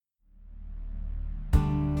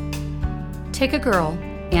Take a girl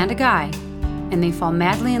and a guy, and they fall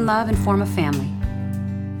madly in love and form a family.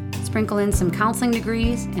 Sprinkle in some counseling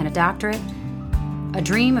degrees and a doctorate, a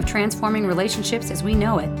dream of transforming relationships as we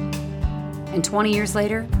know it. And 20 years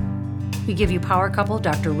later, we give you power couple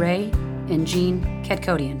Dr. Ray and Jean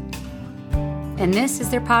Kadkodian. And this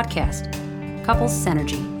is their podcast, Couples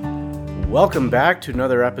Synergy. Welcome back to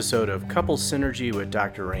another episode of Couples Synergy with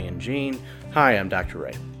Dr. Ray and Jean. Hi, I'm Dr.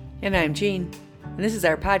 Ray. And I'm Jean. And this is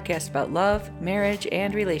our podcast about love, marriage,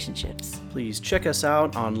 and relationships. Please check us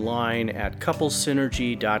out online at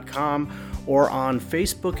couplesynergy.com or on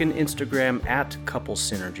Facebook and Instagram at Couple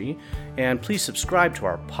Synergy. And please subscribe to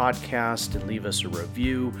our podcast and leave us a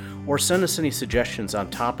review or send us any suggestions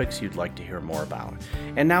on topics you'd like to hear more about.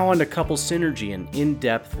 And now on to Couple Synergy, an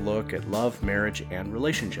in-depth look at love, marriage, and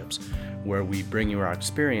relationships, where we bring you our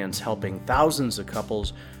experience helping thousands of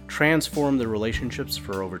couples transform their relationships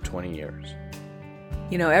for over 20 years.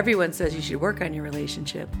 You know, everyone says you should work on your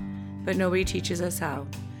relationship, but nobody teaches us how.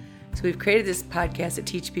 So we've created this podcast to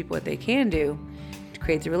teach people what they can do to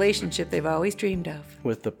create the relationship they've always dreamed of.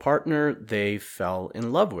 With the partner they fell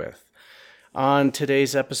in love with. On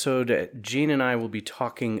today's episode, Jean and I will be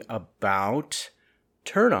talking about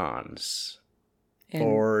turn-ons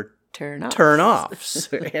or turn-offs. Turn-offs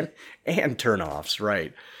and turn-offs,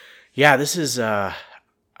 right. Yeah, this is, I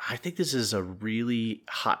think this is a really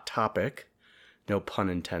hot topic, no pun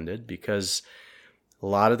intended, because a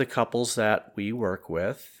lot of the couples that we work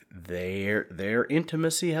with, their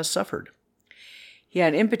intimacy has suffered. Yeah,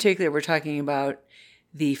 and in particular, we're talking about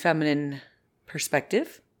the feminine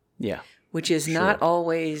perspective. Yeah. Which is not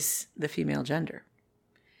always the female gender,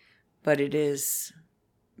 but it is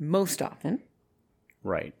most often.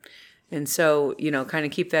 Right. And so, you know, kind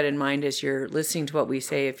of keep that in mind as you're listening to what we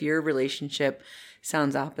say. If your relationship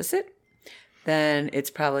sounds opposite, then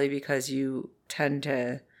it's probably because you tend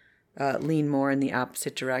to lean more in the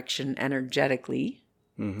opposite direction energetically,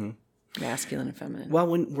 masculine and feminine. Well,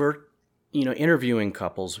 when we're, interviewing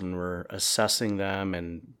couples, when we're assessing them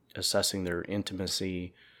and assessing their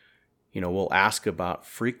intimacy, we'll ask about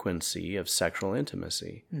frequency of sexual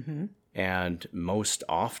intimacy. Mm-hmm. And most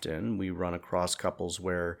often we run across couples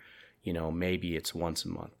where, maybe it's once a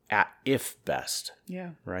month, if best.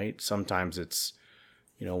 Yeah. Right? Sometimes it's,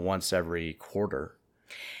 once every quarter.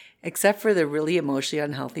 Except for the really emotionally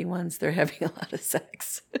unhealthy ones, they're having a lot of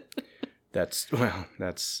sex.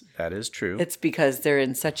 That is true. It's because they're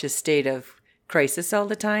in such a state of crisis all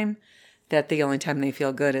the time that the only time they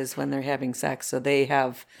feel good is when they're having sex. So they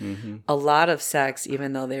have a lot of sex,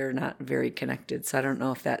 even though they're not very connected. So I don't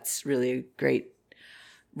know if that's really a great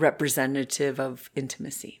representative of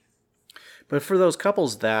intimacy. But for those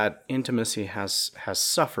couples that intimacy has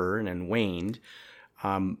suffered and waned,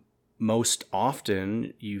 most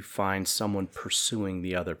often you find someone pursuing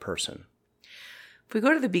the other person. If we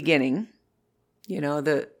go to the beginning,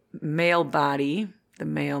 the male body, the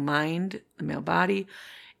male mind, the male body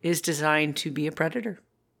is designed to be a predator.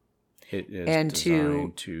 It is and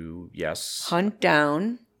designed to yes, hunt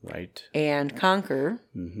down, right, and conquer.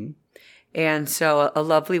 Mm-hmm. And so a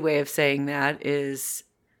lovely way of saying that is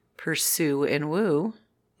pursue and woo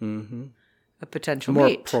a potential more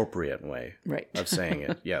mate. Appropriate way of saying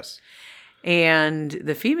it, yes. And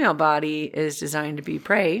the female body is designed to be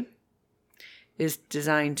prey, is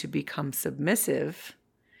designed to become submissive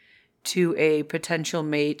to a potential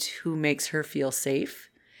mate who makes her feel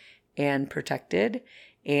safe and protected,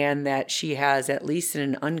 and that she has, at least in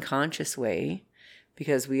an unconscious way,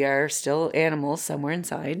 because we are still animals somewhere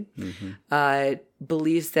inside,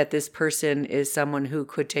 believes that this person is someone who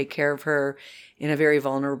could take care of her in a very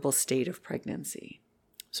vulnerable state of pregnancy.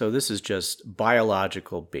 So this is just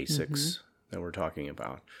biological basics that we're talking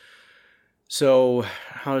about. So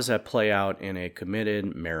how does that play out in a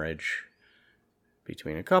committed marriage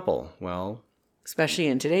between a couple? Well, especially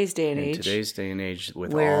in today's day and age. In today's day and age,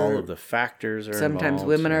 with all of the factors are sometimes involved,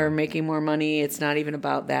 women are making more money. It's not even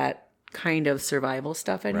about that kind of survival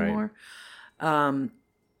stuff anymore. Right.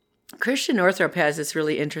 Christian Northrup has this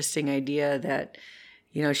really interesting idea that,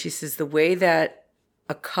 she says the way that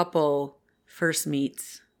a couple first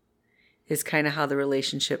meets is kind of how the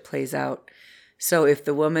relationship plays out. So if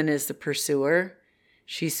the woman is the pursuer,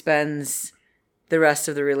 she spends the rest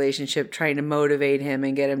of the relationship trying to motivate him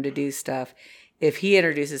and get him to do stuff. If he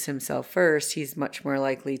introduces himself first, he's much more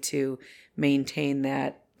likely to maintain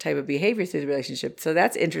that type of behavior through the relationship. So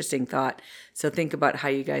that's interesting thought. So think about how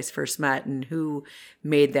you guys first met and who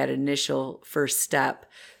made that initial first step,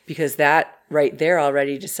 because that right there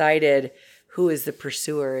already decided who is the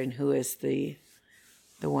pursuer and who is the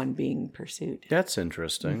one being pursued. That's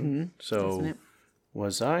interesting. Mm-hmm. So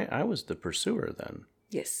was I was the pursuer then.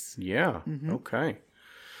 Yes. Yeah. Okay.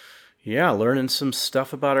 Yeah, learning some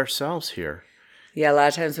stuff about ourselves here. Yeah, a lot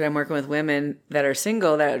of times when I'm working with women that are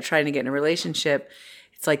single, that are trying to get in a relationship,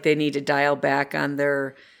 it's like they need to dial back on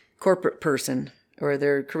their corporate person or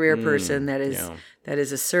their career person that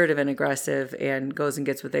is assertive and aggressive and goes and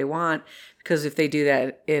gets what they want. Because if they do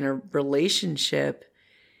that in a relationship,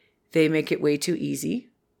 they make it way too easy.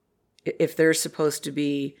 If they're supposed to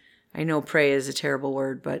be, I know prey is a terrible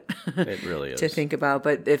word, but it really is to think about.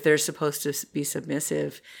 But if they're supposed to be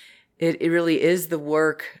submissive, it really is the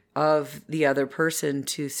work of the other person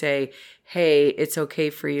to say, hey, it's okay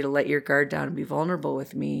for you to let your guard down and be vulnerable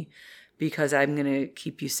with me because I'm going to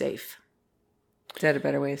keep you safe. Is that a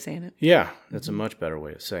better way of saying it? Yeah, that's a much better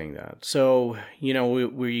way of saying that. So,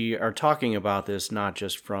 we are talking about this not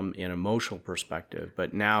just from an emotional perspective,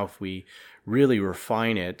 but now if we really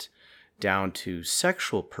refine it down to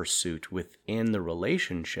sexual pursuit within the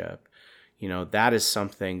relationship, that is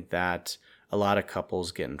something that a lot of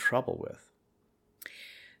couples get in trouble with.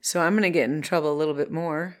 So I'm going to get in trouble a little bit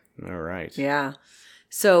more. All right. Yeah.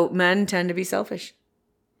 So men tend to be selfish.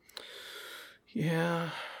 Yeah.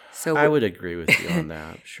 So I would agree with you on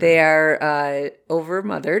that. Sure. They are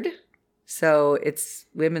over-mothered. So it's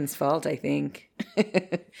women's fault, I think,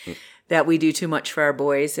 that we do too much for our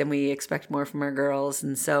boys and we expect more from our girls.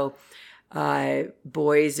 And so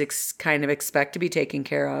boys kind of expect to be taken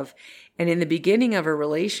care of. And in the beginning of a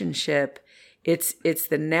relationship, it's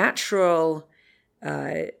the natural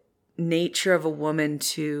nature of a woman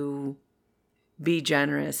to be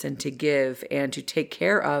generous and to give and to take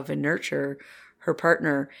care of and nurture her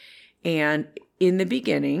partner. And in the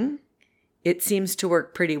beginning, it seems to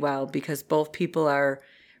work pretty well because both people are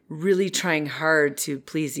really trying hard to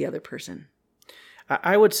please the other person.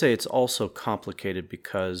 I would say it's also complicated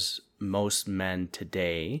because most men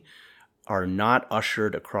today are not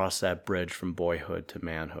ushered across that bridge from boyhood to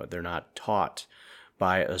manhood. They're not taught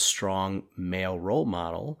by a strong male role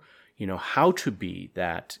model, how to be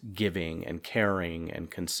that giving and caring and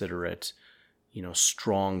considerate,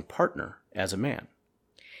 strong partner as a man.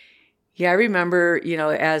 Yeah, I remember,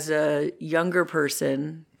 as a younger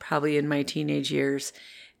person, probably in my teenage years,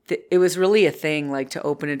 it was really a thing, like to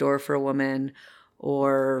open a door for a woman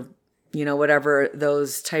or, whatever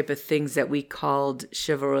those type of things that we called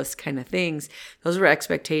chivalrous kind of things. Those were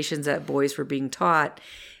expectations that boys were being taught.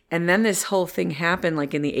 And then this whole thing happened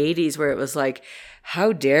like in the 80s where it was like,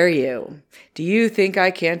 how dare you? Do you think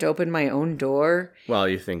I can't open my own door? Well,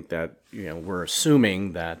 you think that, we're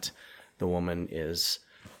assuming that the woman is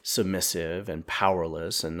submissive and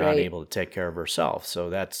powerless and not able to take care of herself. So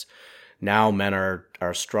that's now men are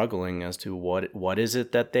struggling as to what is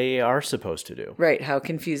it that they are supposed to do. Right. How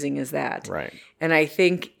confusing is that? Right. And I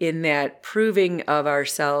think in that proving of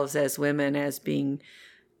ourselves as women as being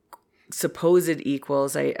supposed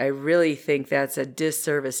equals, I really think that's a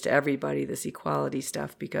disservice to everybody, this equality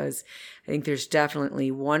stuff, because I think there's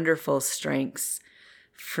definitely wonderful strengths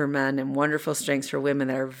for men and wonderful strengths for women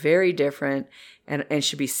that are very different and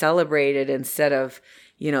should be celebrated instead of,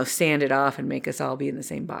 sanded off and make us all be in the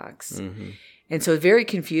same box. Mm-hmm. And so it's very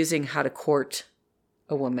confusing how to court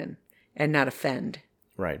a woman and not offend.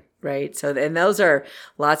 Right. Right. So, and those are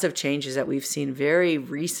lots of changes that we've seen very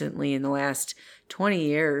recently in the last 20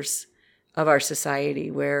 years of our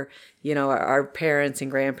society where, our parents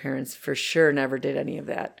and grandparents for sure never did any of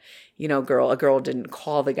that. A girl didn't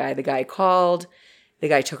call the guy called, the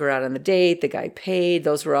guy took her out on the date, the guy paid.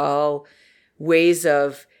 Those were all ways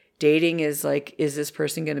of dating is like, is this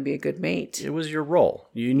person going to be a good mate? It was your role.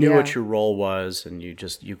 You knew what your role was and you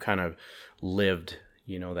kind of lived,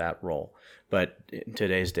 that role. But in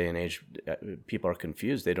today's day and age, people are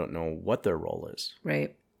confused. They don't know what their role is.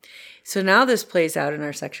 Right. So now this plays out in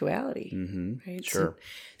our sexuality. Mm-hmm. Right? Sure.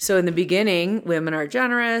 So in the beginning, women are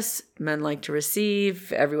generous, men like to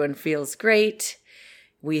receive, everyone feels great.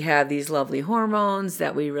 We have these lovely hormones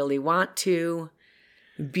that we really want to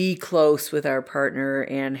be close with our partner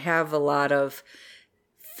and have a lot of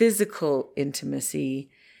physical intimacy,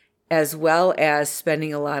 as well as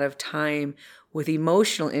spending a lot of time with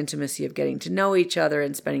emotional intimacy of getting to know each other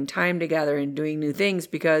and spending time together and doing new things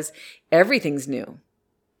because everything's new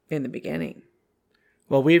in the beginning.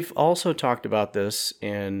 Well, we've also talked about this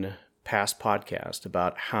in past podcasts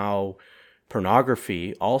about how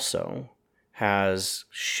pornography also has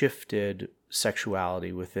shifted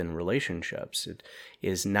sexuality within relationships. It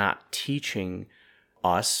is not teaching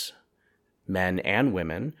us, men and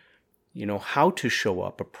women, how to show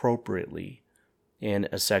up appropriately in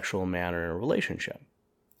a sexual manner in a relationship.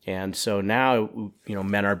 And so now,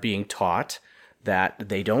 men are being taught that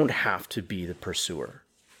they don't have to be the pursuer.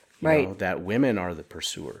 Right. That women are the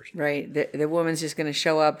pursuers. Right. The woman's just going to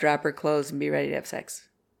show up, drop her clothes, and be ready to have sex.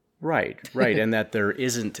 Right. And that there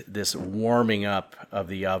isn't this warming up of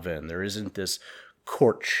the oven. There isn't this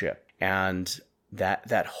courtship. And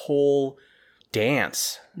that whole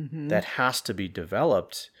dance that has to be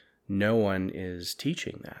developed, no one is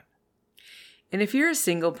teaching that. And if you're a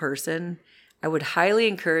single person, I would highly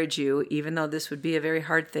encourage you, even though this would be a very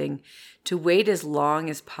hard thing, to wait as long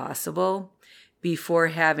as possible before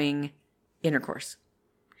having intercourse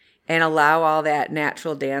and allow all that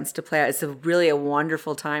natural dance to play out. It's really a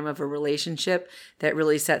wonderful time of a relationship that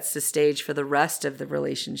really sets the stage for the rest of the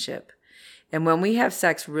relationship. And when we have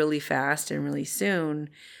sex really fast and really soon,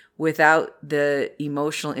 without the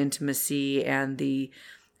emotional intimacy and the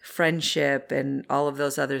friendship and all of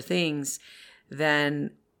those other things,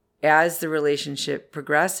 then as the relationship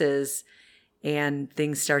progresses and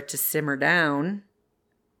things start to simmer down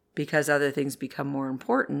because other things become more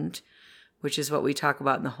important, which is what we talk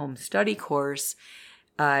about in the home study course,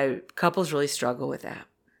 couples really struggle with that.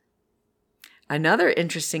 Another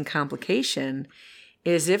interesting complication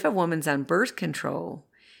is if a woman's on birth control,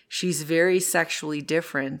 she's very sexually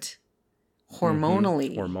different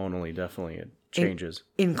hormonally. Hormonally, definitely. It changes.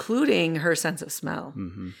 Including her sense of smell.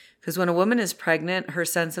 Because when a woman is pregnant, her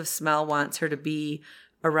sense of smell wants her to be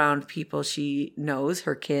around people she knows,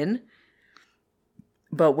 her kin.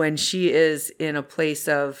 But when she is in a place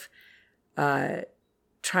of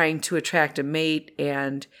trying to attract a mate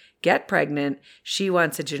and get pregnant, she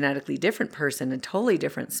wants a genetically different person, a totally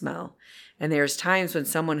different smell. And there's times when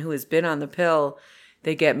someone who has been on the pill,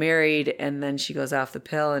 they get married and then she goes off the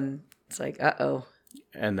pill and it's like, uh-oh.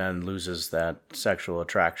 And then loses that sexual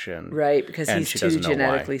attraction. Right, because he's too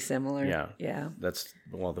genetically why. Similar. Yeah. That's,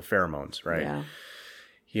 the pheromones, right?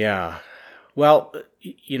 Yeah. Well,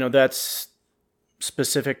 that's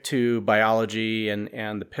specific to biology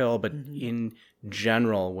and the pill, but in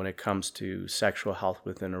general, when it comes to sexual health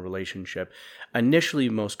within a relationship, initially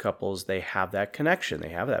most couples, they have that connection. They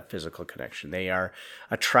have that physical connection. They are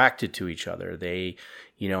attracted to each other. They,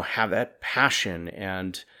 have that passion,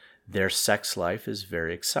 and their sex life is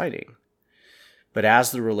very exciting. But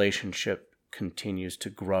as the relationship continues to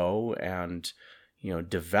grow and,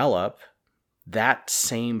 develop, that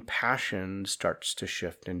same passion starts to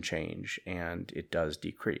shift and change, and it does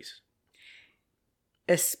decrease.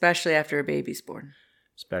 Especially after a baby's born.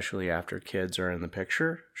 Especially after kids are in the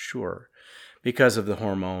picture, sure. Because of the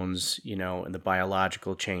hormones, and the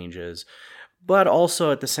biological changes. But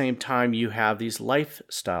also at the same time, you have these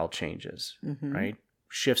lifestyle changes, right?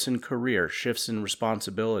 Shifts in career, shifts in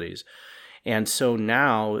responsibilities. And so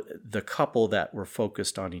now the couple that were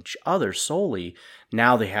focused on each other solely,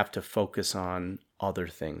 now they have to focus on other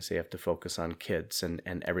things. They have to focus on kids and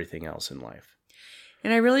everything else in life.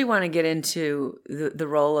 And I really want to get into the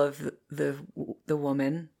role of the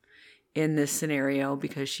woman in this scenario,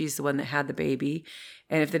 because she's the one that had the baby.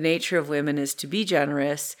 And if the nature of women is to be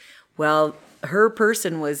generous, well, her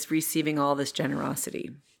person was receiving all this generosity.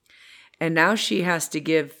 And now she has to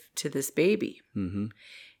give to this baby.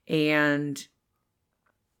 And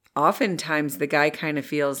oftentimes the guy kind of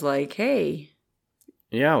feels like, hey.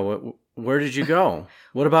 Yeah, where did you go?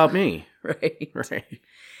 What about me? Right. Right.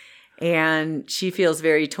 And she feels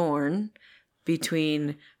very torn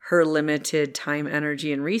between her limited time,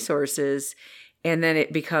 energy, and resources. And then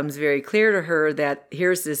it becomes very clear to her that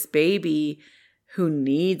here's this baby who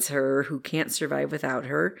needs her, who can't survive without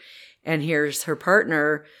her. And here's her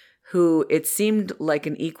partner who it seemed like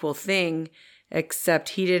an equal thing, except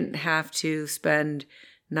he didn't have to spend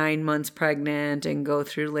 9 months pregnant and go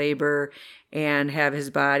through labor and have his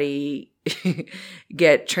body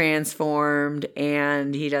get transformed,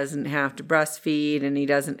 and he doesn't have to breastfeed, and he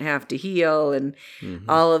doesn't have to heal, and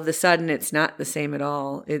all of a sudden it's not the same at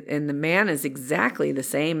all. And the man is exactly the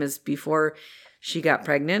same as before she got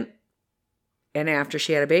pregnant and after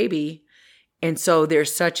she had a baby. And so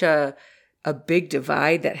there's such a big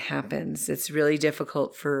divide that happens. It's really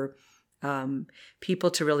difficult for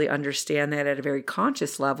people to really understand that at a very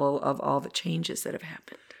conscious level of all the changes that have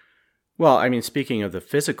happened. Well, I mean, speaking of the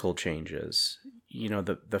physical changes,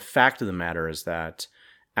 the fact of the matter is that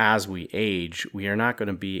as we age, we are not going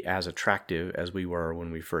to be as attractive as we were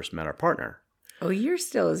when we first met our partner. Oh, you're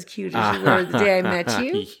still as cute as you were the day I met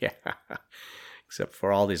you. Yeah, except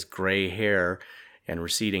for all this gray hair and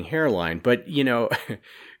receding hairline. But,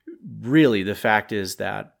 really the fact is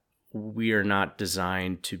that we are not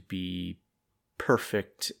designed to be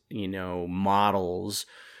perfect, models.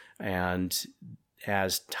 And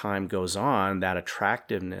as time goes on, that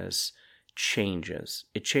attractiveness changes.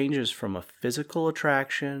 It changes from a physical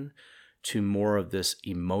attraction to more of this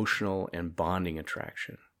emotional and bonding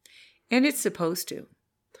attraction. And it's supposed to.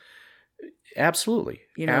 Absolutely.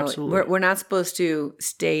 You know, Absolutely. we're not supposed to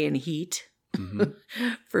stay in heat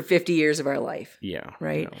for 50 years of our life. Yeah.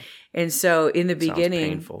 Right. No. And so in the beginning,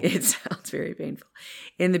 painful. it sounds very painful.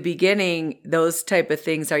 In the beginning, those type of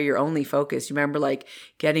things are your only focus. You remember like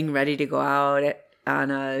getting ready to go out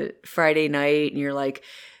on a Friday night and you're like,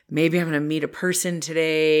 maybe I'm going to meet a person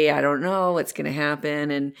today. I don't know what's going to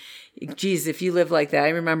happen. And geez, if you live like that, I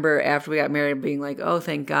remember after we got married being like, oh,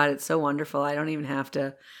 thank God, it's so wonderful. I don't even have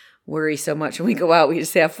to worry so much when we go out. We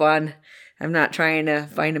just have fun. I'm not trying to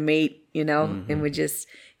find a mate, you know, and we just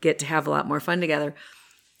get to have a lot more fun together.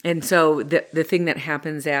 And so the thing that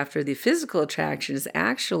happens after the physical attraction is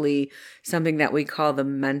actually something that we call the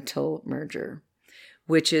mental merger,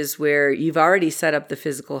 which is where you've already set up the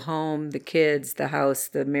physical home, the kids, the house,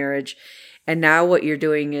 the marriage. And now what you're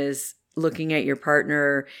doing is looking at your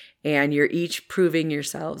partner and you're each proving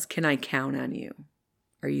yourselves. Can I count on you?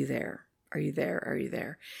 Are you there? Are you there? Are you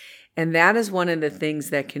there? And that is one of the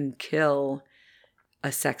things that can kill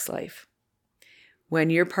a sex life. When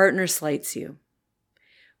your partner slights you,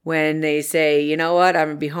 when they say, you know what, I'm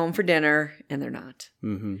going to be home for dinner, and they're not.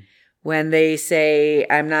 Mm-hmm. When they say,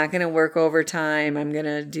 I'm not going to work overtime, I'm going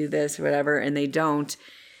to do this or whatever, and they don't.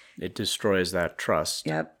 It destroys that trust.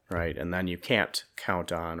 Yep. Right. And then you can't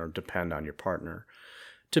count on or depend on your partner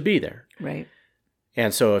to be there. Right.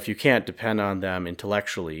 And so if you can't depend on them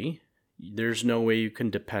intellectually, there's no way you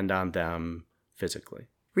can depend on them physically.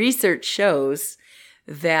 Research shows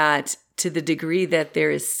that to the degree that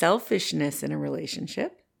there is selfishness in a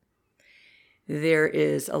relationship, there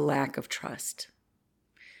is a lack of trust.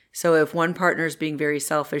 So if one partner is being very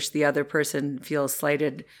selfish, the other person feels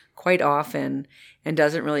slighted quite often and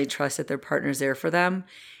doesn't really trust that their partner's there for them.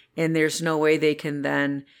 And there's no way they can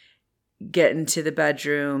then get into the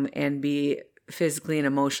bedroom and be physically and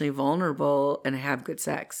emotionally vulnerable and have good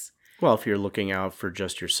sex. Well, if you're looking out for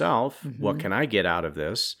just yourself, what can I get out of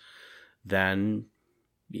this? Then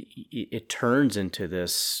it turns into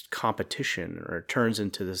this competition, or it turns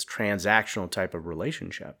into this transactional type of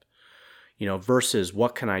relationship, you know, versus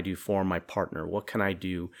what can I do for my partner? What can I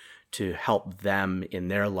do to help them in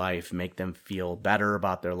their life, make them feel better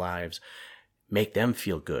about their lives, make them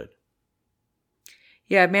feel good?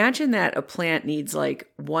 Yeah, imagine that a plant needs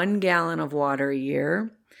like 1 gallon of water a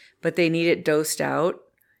year, but they need it dosed out,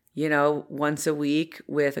 you know, once a week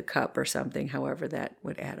with a cup or something, however that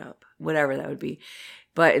would add up, whatever that would be.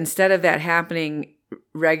 But instead of that happening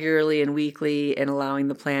regularly and weekly and allowing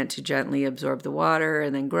the plant to gently absorb the water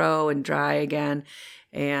and then grow and dry again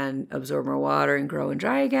and absorb more water and grow and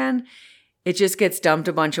dry again, it just gets dumped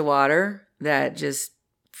a bunch of water that just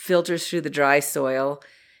filters through the dry soil.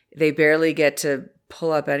 They barely get to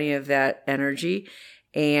pull up any of that energy,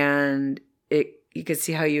 and you can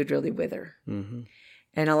see how you'd really wither. Mm-hmm.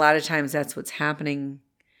 And a lot of times that's what's happening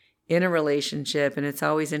in a relationship. And it's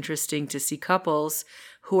always interesting to see couples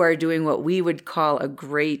who are doing what we would call a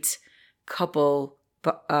great couple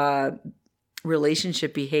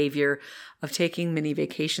relationship behavior of taking mini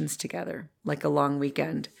vacations together, like a long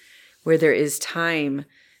weekend where there is time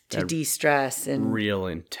to de-stress and real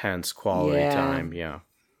intense quality time. Yeah.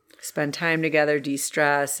 Spend time together,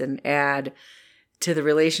 de-stress, and add to the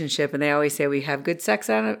relationship. And they always say we have good sex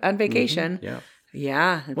on vacation. Mm-hmm. Yeah.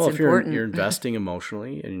 Yeah, it's well, if important. You're investing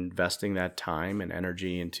emotionally and investing that time and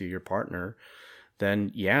energy into your partner,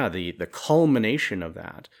 then yeah, the culmination of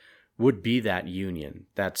that would be that union,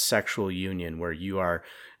 that sexual union where you are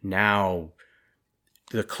now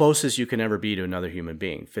the closest you can ever be to another human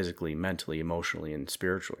being, physically, mentally, emotionally, and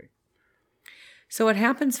spiritually. So what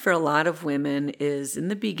happens for a lot of women is in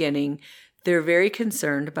the beginning, they're very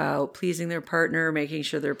concerned about pleasing their partner, making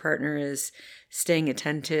sure their partner is staying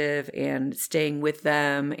attentive and staying with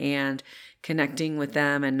them and connecting with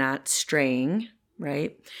them and not straying,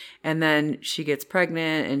 right? And then she gets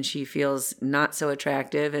pregnant and she feels not so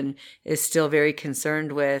attractive and is still very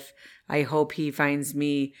concerned with, I hope he finds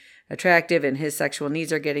me attractive and his sexual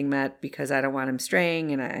needs are getting met because I don't want him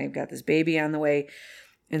straying and I've got this baby on the way.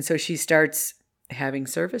 And so she starts having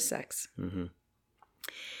service sex. Mm-hmm.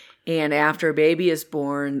 And after a baby is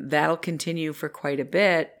born, that'll continue for quite a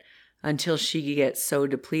bit until she gets so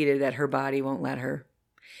depleted that her body won't let her.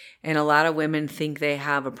 And a lot of women think they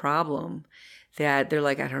have a problem, that they're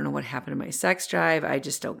like, I don't know what happened to my sex drive. I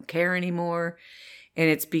just don't care anymore. And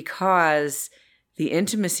it's because the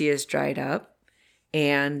intimacy is dried up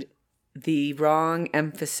and the wrong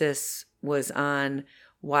emphasis was on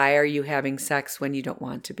why are you having sex when you don't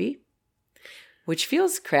want to be? Which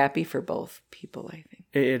feels crappy for both people, I think.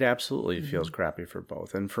 It absolutely feels crappy for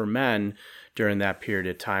both. And for men, during that period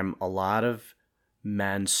of time, a lot of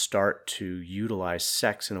men start to utilize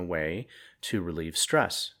sex in a way to relieve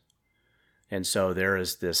stress. And so there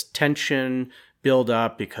is this tension build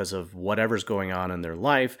up because of whatever's going on in their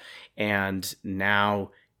life. And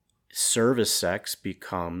now service sex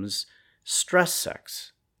becomes stress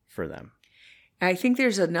sex for them. I think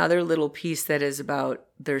there's another little piece that is about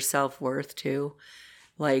their self-worth too.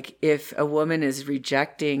 Like if a woman is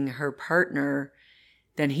rejecting her partner,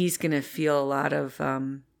 then he's going to feel a lot of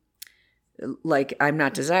like, I'm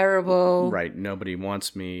not desirable. Right. Nobody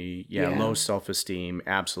wants me. Yeah. Low self-esteem.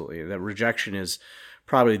 Absolutely. That rejection is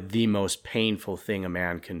probably the most painful thing a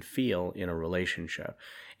man can feel in a relationship.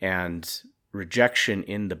 And rejection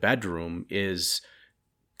in the bedroom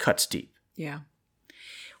cuts deep. Yeah.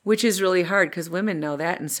 Which is really hard because women know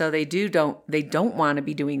that. And so they don't want to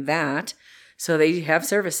be doing that. So they have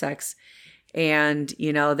service sex. And,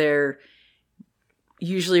 they're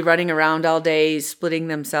usually running around all day, splitting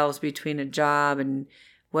themselves between a job and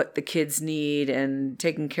what the kids need and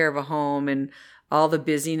taking care of a home and all the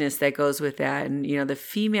busyness that goes with that. And, the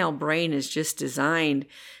female brain is just designed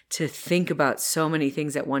to think about so many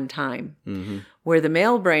things at one time, where the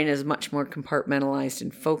male brain is much more compartmentalized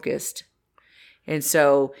and focused. And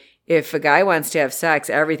so if a guy wants to have sex,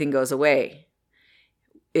 everything goes away.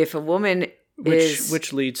 If a woman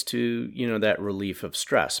Which leads to, that relief of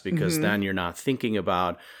stress, because then you're not thinking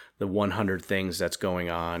about the 100 things that's going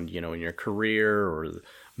on, in your career or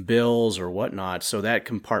bills or whatnot. So that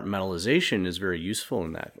compartmentalization is very useful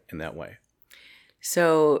in that way.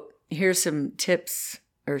 So here's some tips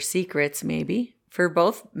or secrets maybe for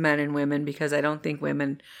both men and women, because I don't think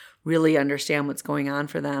women really understand what's going on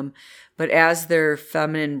for them. But as their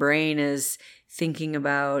feminine brain is thinking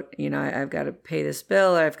about, I've got to pay this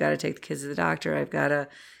bill, I've got to take the kids to the doctor,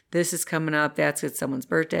 this is coming up, that's it's someone's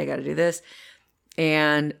birthday, I got to do this.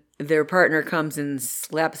 And their partner comes and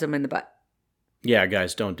slaps them in the butt. Yeah,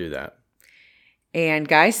 guys, don't do that. And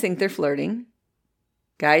guys think they're flirting.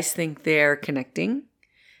 Guys think they're connecting.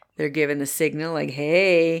 They're giving the signal like,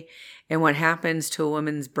 hey. And what happens to a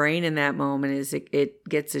woman's brain in that moment is it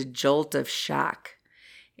gets a jolt of shock.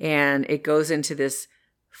 And it goes into this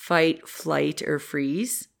fight, flight, or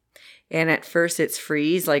freeze. And at first it's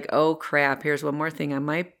freeze, like, oh crap, here's one more thing on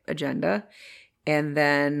my agenda. And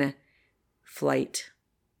then flight.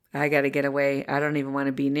 I got to get away. I don't even want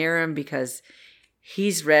to be near him because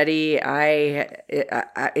he's ready.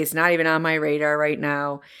 It's not even on my radar right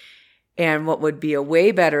now. And what would be a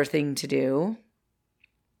way better thing to do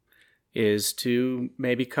is to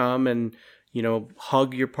maybe come and,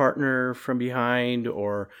 hug your partner from behind,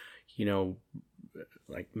 or,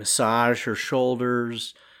 like massage her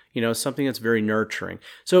shoulders, something that's very nurturing.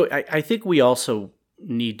 So I think we also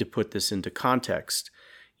need to put this into context.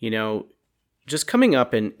 Just coming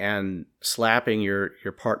up and slapping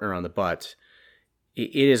your partner on the butt,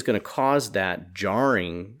 it is going to cause that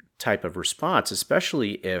jarring type of response,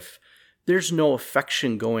 especially if there's no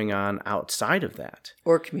affection going on outside of that.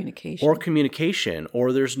 Or communication,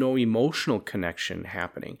 or there's no emotional connection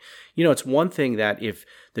happening. It's one thing that if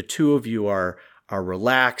the two of you are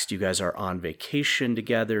relaxed, you guys are on vacation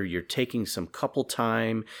together, you're taking some couple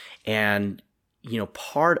time, and,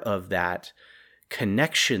 part of that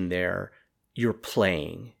connection there, you're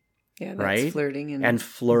playing. Yeah, that's right? Flirting. And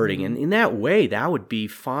flirting. And in that way, that would be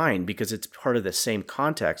fine because it's part of the same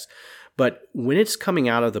context. But when it's coming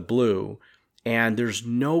out of the blue and there's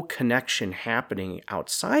no connection happening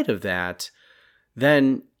outside of that,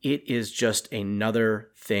 then it is just another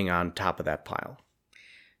thing on top of that pile.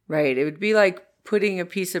 Right. It would be like putting a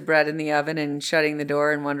piece of bread in the oven and shutting the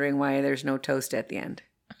door and wondering why there's no toast at the end.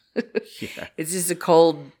 Yeah. It's just a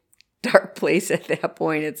cold, dark place at that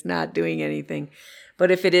point. It's not doing anything.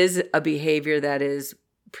 But if it is a behavior that is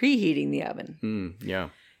preheating the oven,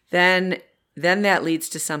 then that leads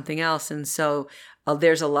to something else. And so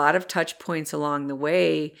there's a lot of touch points along the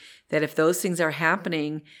way that if those things are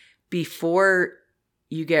happening before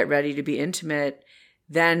you get ready to be intimate,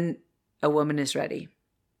 then a woman is ready,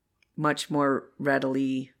 much more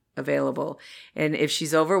readily available. And if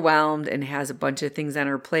she's overwhelmed and has a bunch of things on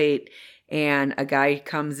her plate and a guy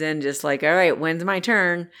comes in just like, all right, when's my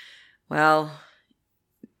turn? Well,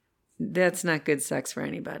 that's not good sex for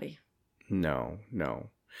anybody. No.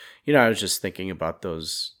 I was just thinking about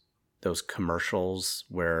those commercials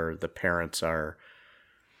where the parents are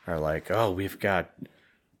like, oh, we've got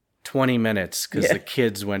 20 minutes because the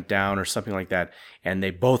kids went down or something like that, and they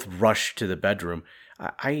both rush to the bedroom.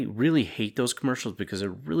 I really hate those commercials because it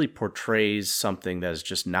really portrays something that is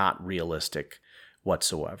just not realistic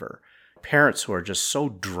whatsoever. Parents who are just so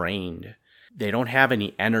drained, they don't have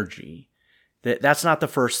any energy. That's not the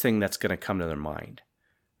first thing that's going to come to their mind,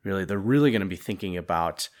 Really, they're really going to be thinking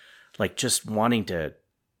about like just wanting to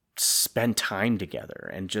spend time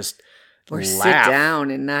together and just or laugh. sit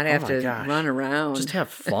down and not have to run around. Just have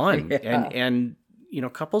fun. Yeah. And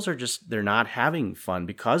couples are they're not having fun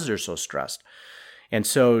because they're so stressed. And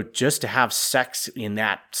so just to have sex in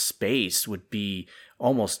that space would be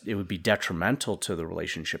detrimental to the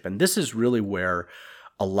relationship. And this is really where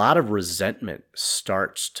a lot of resentment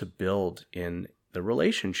starts to build in the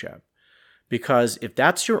relationship. Because if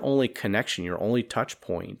that's your only connection, your only touch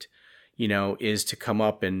point, is to come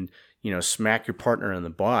up and, smack your partner in the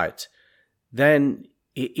butt, then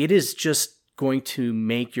it is just going to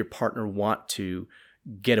make your partner want to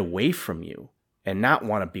get away from you and not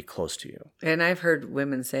want to be close to you. And I've heard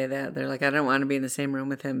women say that. They're like, I don't want to be in the same room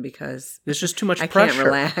with him because there's just too much pressure. I can't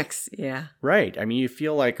relax. Yeah. Right. I mean, you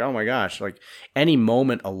feel like, oh my gosh, like any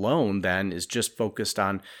moment alone then is just focused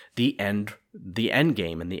on the end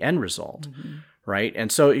game and the end result. Mm-hmm. Right.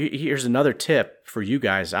 And so here's another tip for you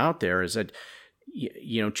guys out there is that,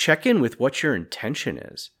 check in with what your intention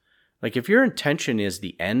is. Like if your intention is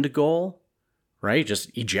the end goal, right?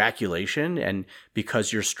 Just ejaculation, and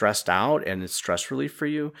because you're stressed out and it's stress relief for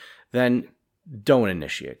you, then don't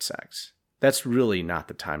initiate sex. That's really not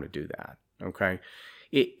the time to do that, okay?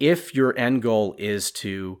 If your end goal is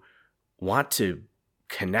to want to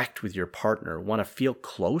connect with your partner, want to feel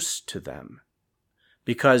close to them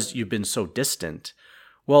because you've been so distant,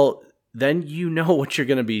 well, then you know what you're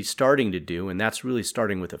going to be starting to do, and that's really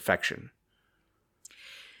starting with affection.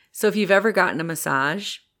 So if you've ever gotten a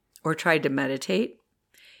massage or tried to meditate,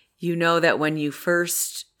 you know that when you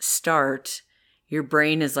first start, your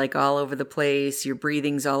brain is like all over the place, your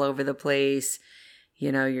breathing's all over the place,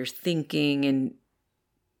 you're thinking, and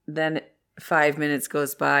then 5 minutes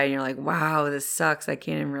goes by and you're like, wow, this sucks, I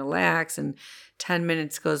can't even relax, and 10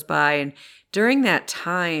 minutes goes by, and during that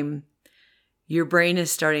time, your brain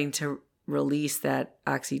is starting to release that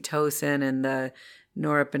oxytocin and the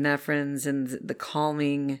norepinephrines and the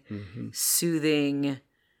calming, soothing,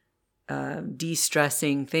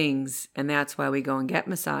 de-stressing things. And that's why we go and get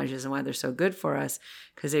massages and why they're so good for us,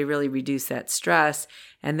 because they really reduce that stress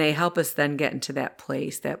and they help us then get into that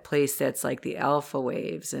place that's like the alpha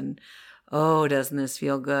waves and, oh, doesn't this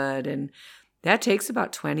feel good? And that takes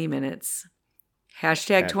about 20 minutes.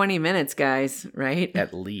 Hashtag 20 minutes, guys, right?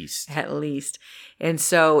 At least. At least. And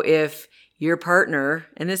so if your partner,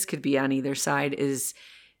 and this could be on either side, is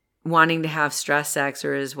wanting to have stress sex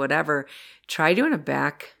or is whatever, try doing a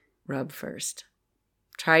back rub first.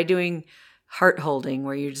 Try doing heart holding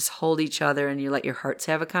where you just hold each other and you let your hearts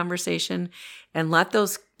have a conversation and let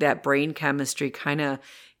that brain chemistry kind of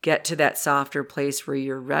get to that softer place where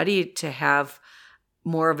you're ready to have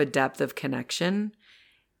more of a depth of connection,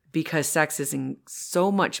 because sex is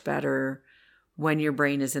so much better when your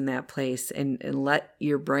brain is in that place, and let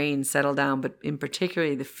your brain settle down. But in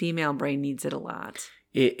particular, the female brain needs it a lot.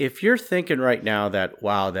 If you're thinking right now that,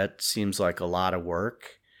 wow, that seems like a lot of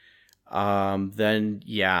work, then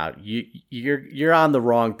yeah, you're on the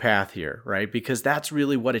wrong path here, right? Because that's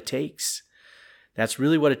really what it takes. That's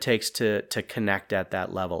really what it takes to connect at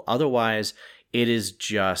that level. Otherwise, it is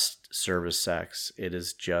just service sex. It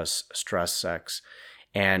is just stress sex.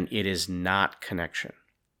 And it is not connection.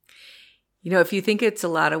 If you think it's a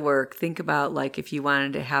lot of work, think about like if you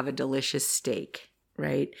wanted to have a delicious steak,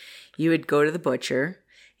 right? You would go to the butcher.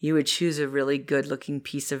 You would choose a really good looking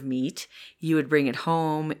piece of meat. You would bring it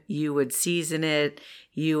home. You would season it.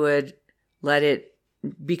 You would let it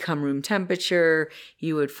become room temperature.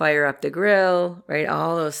 You would fire up the grill, right?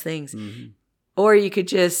 All those things. Mm-hmm. Or you could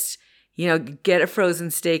just, get a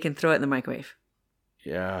frozen steak and throw it in the microwave.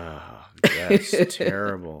 Yeah, that's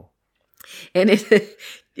terrible. And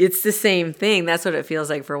it's the same thing. That's what it feels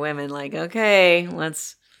like for women. Like, okay,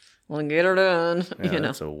 we'll get her done. Yeah,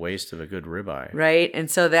 that's a waste of a good ribeye. Right. And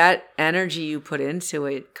so that energy you put into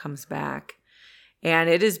it comes back. And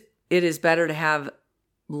it is better to have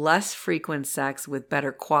less frequent sex with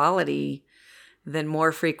better quality than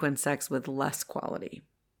more frequent sex with less quality.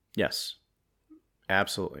 Yes,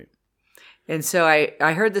 absolutely. And so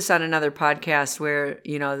I heard this on another podcast where,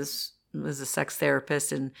 this was a sex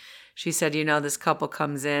therapist, and she said, this couple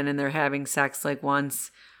comes in and they're having sex like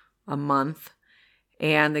once a month.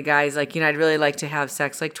 And the guy's like, I'd really like to have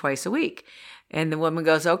sex like twice a week. And the woman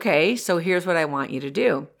goes, okay, so here's what I want you to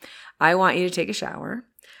do. I want you to take a shower.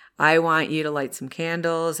 I want you to light some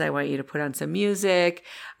candles. I want you to put on some music.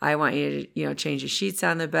 I want you to, change the sheets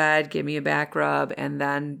on the bed, give me a back rub, and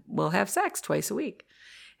then we'll have sex twice a week.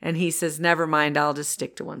 And he says, never mind, I'll just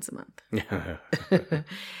stick to once a month.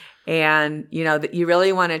 And, that you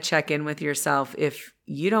really want to check in with yourself. If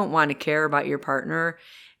you don't want to care about your partner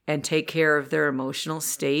and take care of their emotional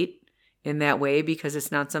state in that way because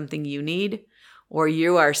it's not something you need, or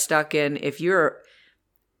you are stuck in, if you're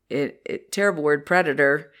a terrible word,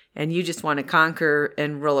 predator, and you just want to conquer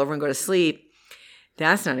and roll over and go to sleep,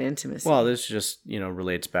 that's not intimacy. Well, this just,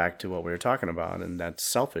 relates back to what we were talking about, and that's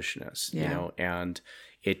selfishness, and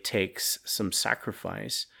it takes some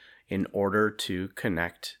sacrifice in order to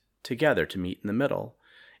connect together, to meet in the middle.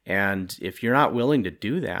 And if you're not willing to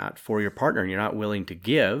do that for your partner, and you're not willing to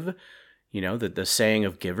give, the saying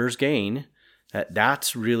of givers gain,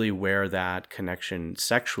 that's really where that connection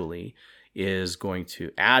sexually is going to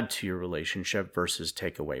add to your relationship versus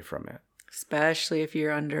take away from it. Especially if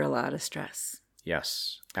you're under a lot of stress.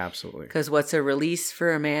 Yes, absolutely. Because what's a release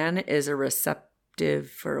for a man is a receptive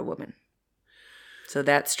for a woman. So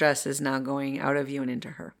that stress is now going out of you and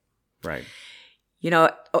into her. Right.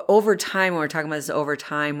 Over time, when we're talking about this, over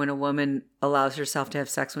time, when a woman allows herself to have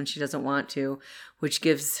sex when she doesn't want to, which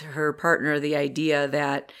gives her partner the idea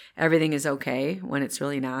that everything is okay when it's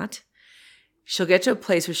really not, she'll get to a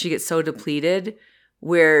place where she gets so depleted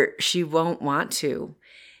where she won't want to.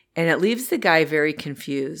 And it leaves the guy very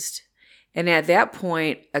confused. And at that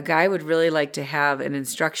point, a guy would really like to have an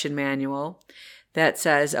instruction manual that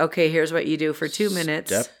says, okay, here's what you do for 2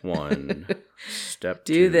 minutes. Step 1. Step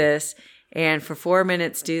 2. Do this. And for 4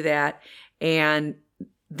 minutes, do that. And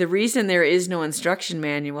the reason there is no instruction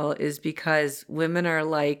manual is because women are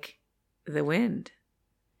like the wind.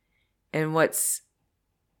 And what's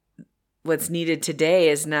needed today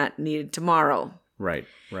is not needed tomorrow. Right.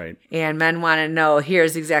 And men want to know,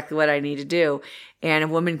 here's exactly what I need to do. And a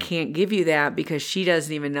woman can't give you that because she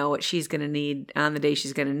doesn't even know what she's going to need on the day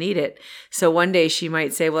she's going to need it. So one day she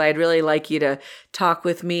might say, well, I'd really like you to talk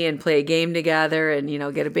with me and play a game together and,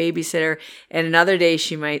 get a babysitter. And another day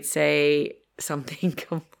she might say something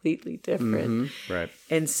completely different. Mm-hmm. Right.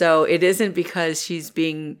 And so it isn't because she's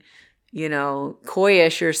being,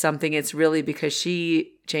 coyish or something. It's really because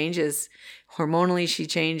she changes. Hormonally, she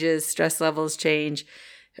changes. Stress levels change.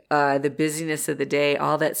 The busyness of the day,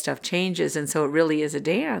 all that stuff changes. And so it really is a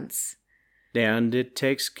dance. And it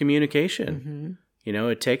takes communication. Mm-hmm.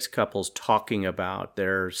 It takes couples talking about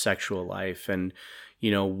their sexual life and,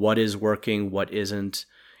 what is working, what isn't,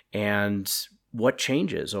 and what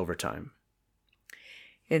changes over time.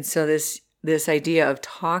 And so this idea of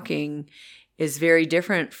talking is very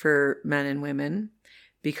different for men and women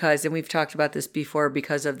because, and we've talked about this before,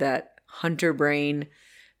 because of that hunter brain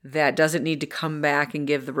that doesn't need to come back and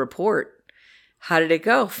give the report. How did it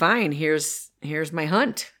go? Fine. Here's my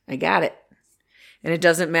hunt. I got it. And it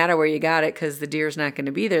doesn't matter where you got it because the deer's not going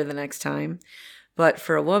to be there the next time. But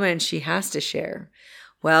for a woman, she has to share.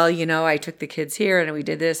 Well, I took the kids here and we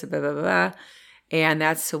did this, blah, blah, blah, blah. And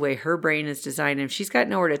that's the way her brain is designed. And she's got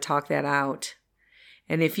nowhere to talk that out.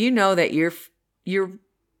 And if you know that your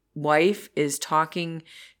wife is talking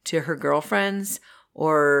to her girlfriends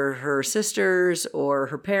or her sisters or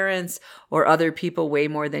her parents or other people way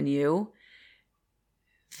more than you,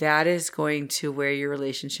 that is going to wear your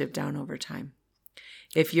relationship down over time.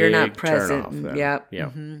 If you're not present,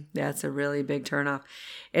 that's a really big turnoff.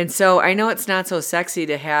 And so I know it's not so sexy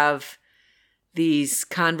to have these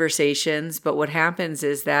conversations, but what happens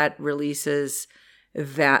is that releases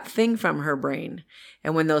that thing from her brain.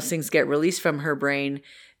 And when those things get released from her brain,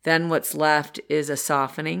 then what's left is a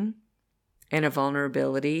softening and a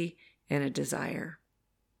vulnerability and a desire.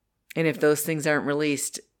 And if those things aren't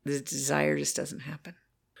released, the desire just doesn't happen.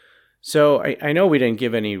 So I know we didn't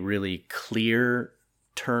give any really clear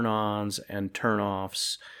turn-ons and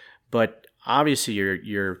turn-offs, but obviously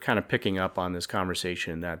you're kind of picking up on this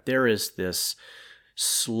conversation that there is this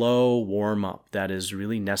slow warm-up that is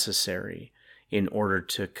really necessary in order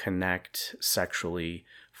to connect sexually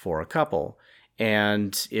for a couple.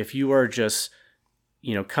 And if you are just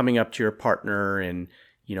coming up to your partner and,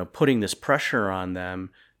 putting this pressure on them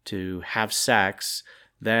to have sex,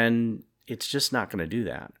 then it's just not going to do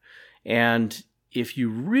that. And if you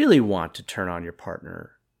really want to turn on your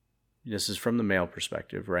partner, this is from the male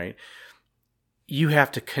perspective, right? You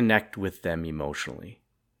have to connect with them emotionally,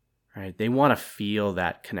 right? They want to feel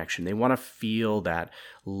that connection. They want to feel that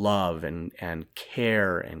love and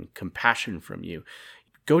care and compassion from you.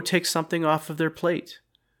 Go take something off of their plate.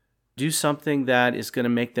 Do something that is going to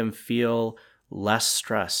make them feel less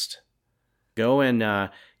stressed. Go and,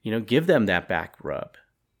 give them that back rub.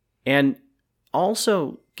 And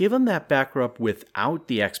also give them that back rub without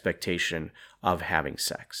the expectation of having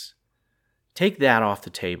sex. Take that off the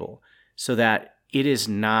table so that it is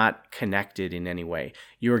not connected in any way.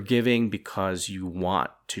 You're giving because you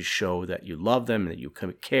want to show that you love them, that you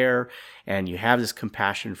care, and you have this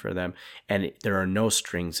compassion for them, and there are no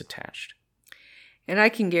strings attached. And I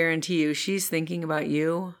can guarantee you she's thinking about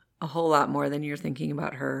you a whole lot more than you're thinking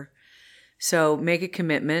about her. So make a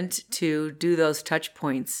commitment to do those touch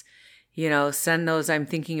points. Send those I'm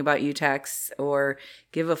thinking about you texts, or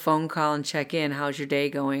give a phone call and check in. How's your day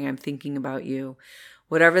going? I'm thinking about you.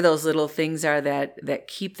 Whatever those little things are that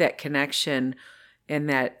keep that connection and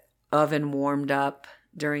that oven warmed up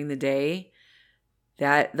during the day,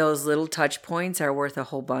 that those little touch points are worth a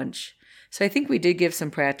whole bunch. So I think we did give some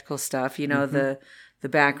practical stuff, the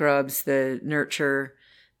back rubs, the nurture,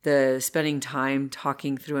 the spending time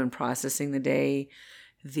talking through and processing the day,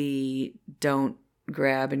 the don't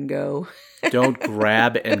grab and go. Don't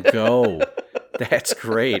grab and go. That's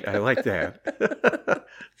great. I like that.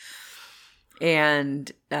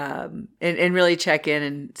 And really check in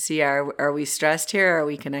and see, are we stressed here? Or are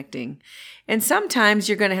we connecting? And sometimes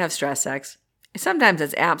you're going to have stress sex. Sometimes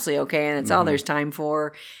it's absolutely okay, and it's all there's time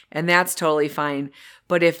for, and that's totally fine.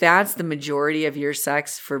 But if that's the majority of your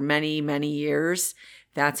sex for many, many years,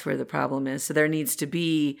 that's where the problem is. So there needs to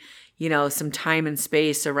be, some time and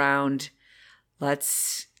space around,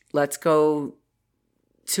 let's go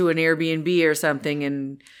to an Airbnb or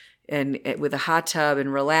something and with a hot tub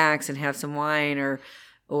and relax and have some wine,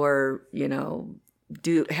 or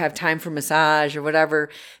have time for massage or whatever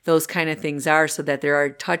those kind of things are, so that there are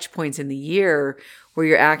touch points in the year where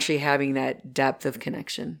you're actually having that depth of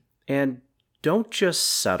connection. And don't just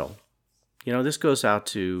settle. This goes out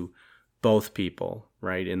to both people,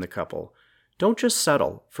 right, in the couple. Don't just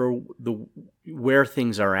settle for where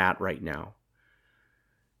things are at right now.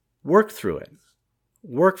 Work through it.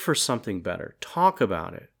 Work for something better. Talk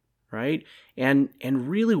about it, right? And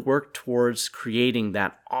really work towards creating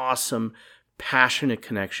that awesome, passionate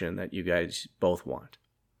connection that you guys both want.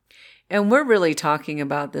 And we're really talking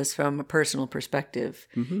about this from a personal perspective.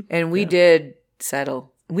 And we did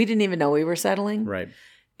settle. We didn't even know we were settling. Right.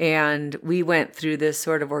 And we went through this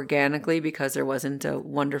sort of organically because there wasn't a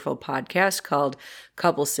wonderful podcast called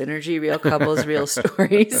Couple Synergy, Real Couples, Real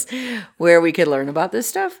Stories, where we could learn about this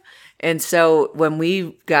stuff. And so when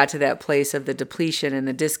we got to that place of the depletion and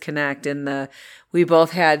the disconnect and we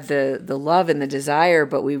both had the love and the desire,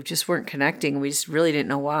 but we just weren't connecting. We just really didn't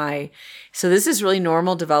know why. So this is really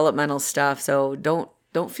normal developmental stuff. So don't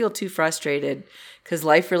feel too frustrated, because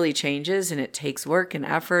life really changes and it takes work and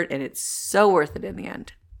effort, and it's so worth it in the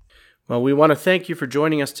end. Well, we want to thank you for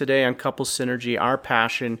joining us today on Couple Synergy. Our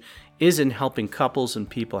passion is in helping couples and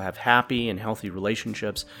people have happy and healthy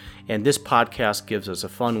relationships, and this podcast gives us a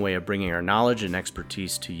fun way of bringing our knowledge and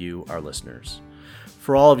expertise to you, our listeners.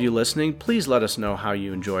 For all of you listening, please let us know how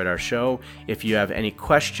you enjoyed our show. If you have any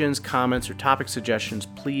questions, comments, or topic suggestions,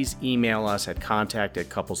 please email us at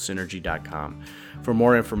contact@couplesynergy.com. For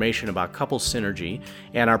more information about Couple Synergy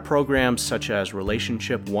and our programs such as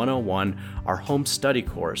Relationship 101, our home study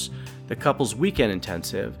course, the Couples Weekend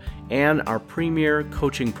Intensive, and our premier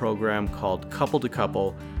coaching program called Couple to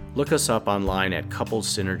Couple, look us up online at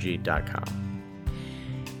couplesynergy.com.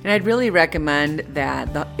 And I'd really recommend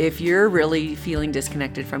that if you're really feeling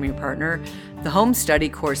disconnected from your partner, the home study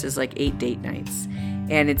course is like 8 date nights.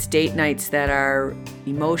 And it's date nights that are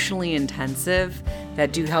emotionally intensive,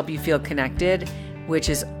 that do help you feel connected, which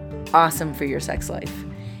is awesome for your sex life.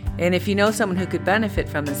 And if you know someone who could benefit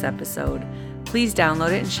from this episode, please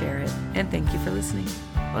download it and share it. And thank you for listening.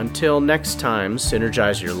 Until next time,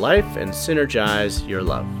 synergize your life and synergize your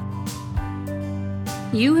love.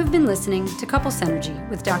 You have been listening to Couple Synergy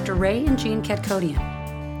with Dr. Ray and Jean Ketkodian.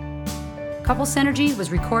 Couple Synergy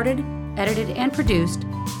was recorded, edited, and produced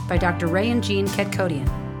by Dr. Ray and Jean Ketkodian.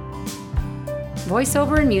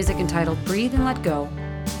 Voiceover and music entitled Breathe and Let Go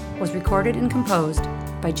was recorded and composed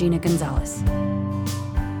by Gina Gonzalez.